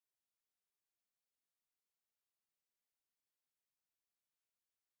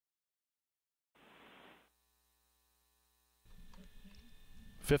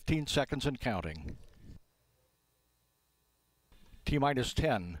15 seconds and counting. T-minus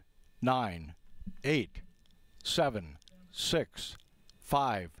 10, 9, 8, 7, 6,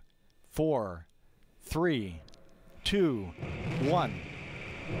 5, 4, 3, 2, 1.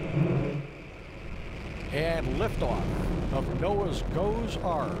 And liftoff of NOAA's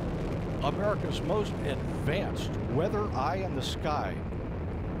GOES-R, America's most advanced weather eye in the sky,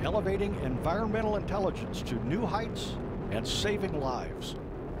 elevating environmental intelligence to new heights and saving lives.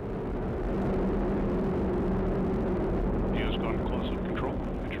 Neo's gone to close-up control.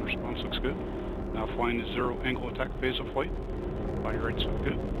 Engine response looks good. Now flying the zero angle attack phase of flight. Body rates look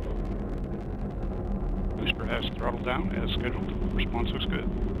good. Booster has throttled down as scheduled. Response looks good.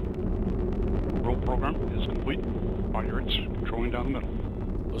 Roll program is complete. Body rates controlling down the middle.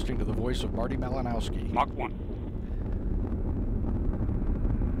 Listening to the voice of Marty Malinowski. Mach 1.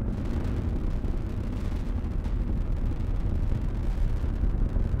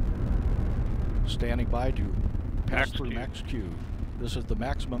 Standing by to pass Max through Q. Max Q. This is the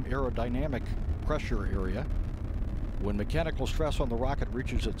maximum aerodynamic pressure area. When mechanical stress on the rocket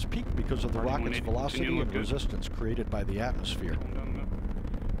reaches its peak because of the rocket's velocity and resistance created by the atmosphere.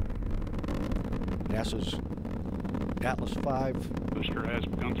 NASA's Atlas V Booster has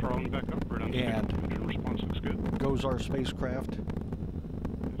begun throttling back up. and engine response looks good. GOES-R spacecraft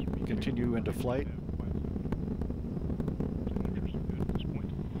continue into flight.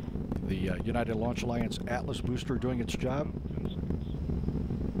 The United Launch Alliance Atlas booster doing its job.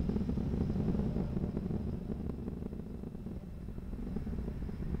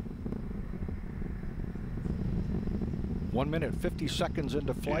 1 minute 50 seconds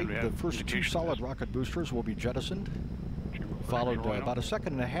into flight, the first two solid rocket boosters will be jettisoned, followed about a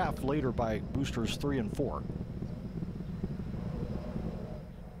second and a half later by boosters 3 and 4.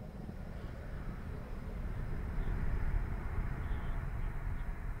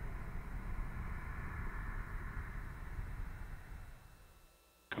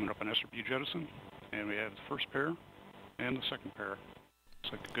 Coming up on SRB jettison, and we have the first pair and the second pair.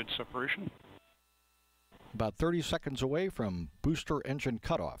 Looks like a good separation. About 30 seconds away from booster engine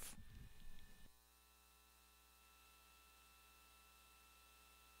cutoff.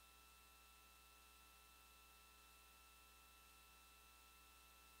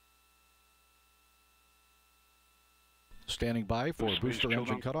 Standing by for booster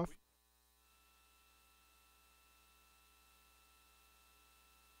engine cutoff.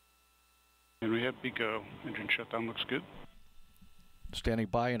 And we have BICO. Engine shutdown looks good. Standing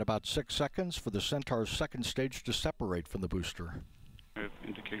by in about 6 seconds for the Centaur's second stage to separate from the booster. We have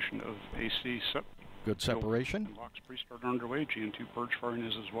indication of AC sep. Good separation. Locks pre-start underway. GN2 purge firing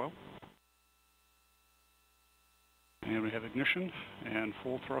is as well. And we have ignition and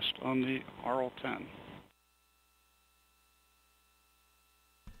full thrust on the RL-10.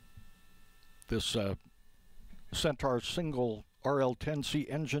 This Centaur's single RL-10C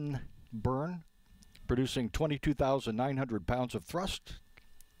engine burn, producing 22,900 pounds of thrust,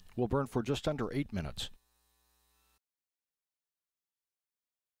 will burn for just under 8 minutes.